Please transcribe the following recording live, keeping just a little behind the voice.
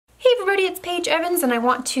everybody, it's Paige Evans and I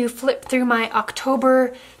want to flip through my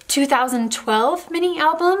October 2012 mini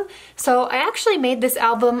album. So I actually made this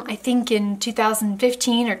album I think in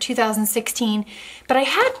 2015 or 2016, but I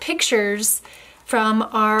had pictures from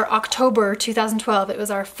our October 2012. It was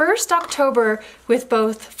our first October with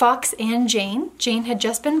both Fox and Jane. Jane had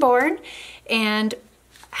just been born, and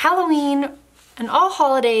Halloween and all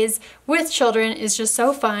holidays with children is just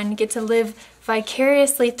so fun. You get to live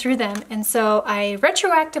vicariously through them. And so I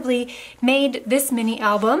retroactively made this mini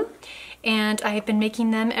album, and I've been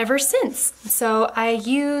making them ever since. So I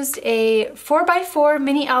used a 4x4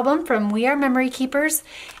 mini album from We Are Memory Keepers,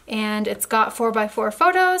 and it's got 4x4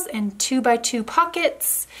 photos and 2x2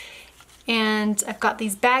 pockets. And I've got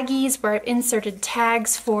these baggies where I've inserted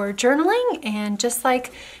tags for journaling, and just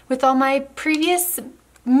like with all my previous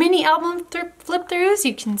mini album flip throughs,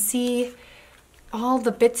 you can see all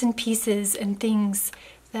the bits and pieces and things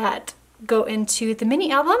that go into the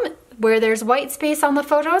mini album. Where there's white space on the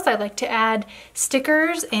photos, I like to add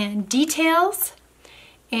stickers and details.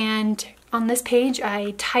 And on this page,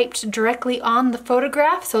 I typed directly on the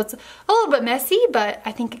photograph, so it's a little bit messy, but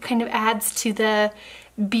I think it kind of adds to the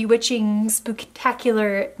bewitching,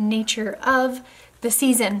 spooktactular nature of the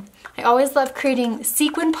season. I always love creating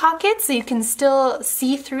sequin pockets so you can still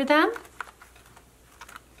see through them.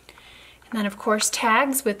 And then of course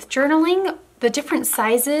tags with journaling. The different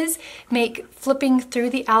sizes make flipping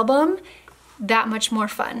through the album that much more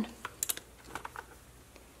fun.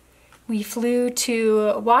 We flew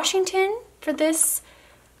to Washington for this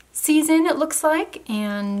season, it looks like,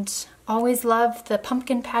 and always love the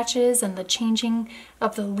pumpkin patches and the changing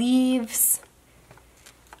of the leaves.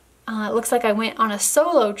 It looks like I went on a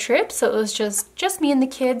solo trip, so it was just me and the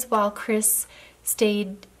kids while Chris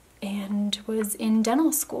stayed and was in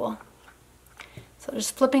dental school. So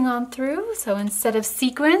just flipping on through. So instead of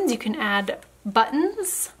sequins, you can add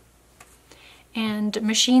buttons and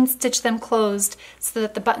machine stitch them closed so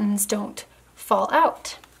that the buttons don't fall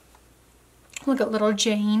out. Look at little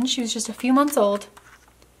Jane, she was just a few months old.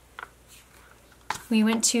 We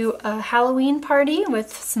went to a Halloween party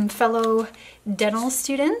with some fellow dental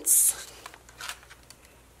students.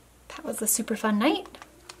 That was a super fun night.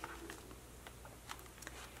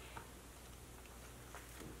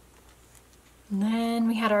 And then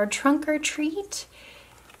we had our trunk or treat.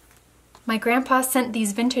 My grandpa sent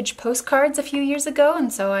these vintage postcards a few years ago,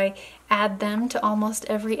 and so I add them to almost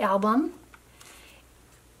every album.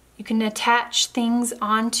 You can attach things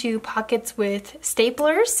onto pockets with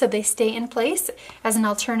staplers so they stay in place as an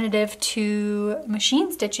alternative to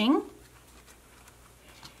machine stitching.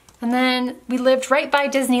 And then we lived right by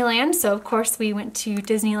Disneyland, so of course we went to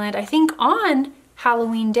Disneyland, I think on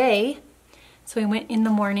Halloween Day. So we went in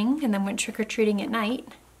the morning and then went trick-or-treating at night.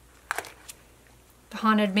 The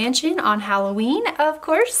Haunted Mansion on Halloween, of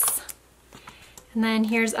course. And then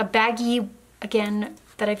here's a baggie, again,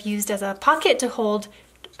 that I've used as a pocket to hold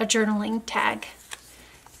a journaling tag.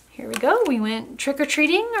 Here we go. We went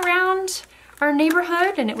trick-or-treating around our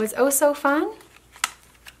neighborhood, and it was oh so fun.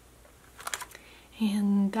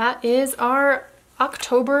 And that is our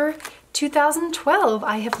October 2012.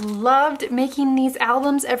 I have loved making these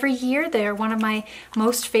albums every year. They're one of my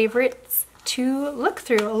most favorites to look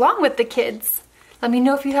through along with the kids. Let me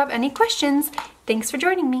know if you have any questions. Thanks for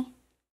joining me.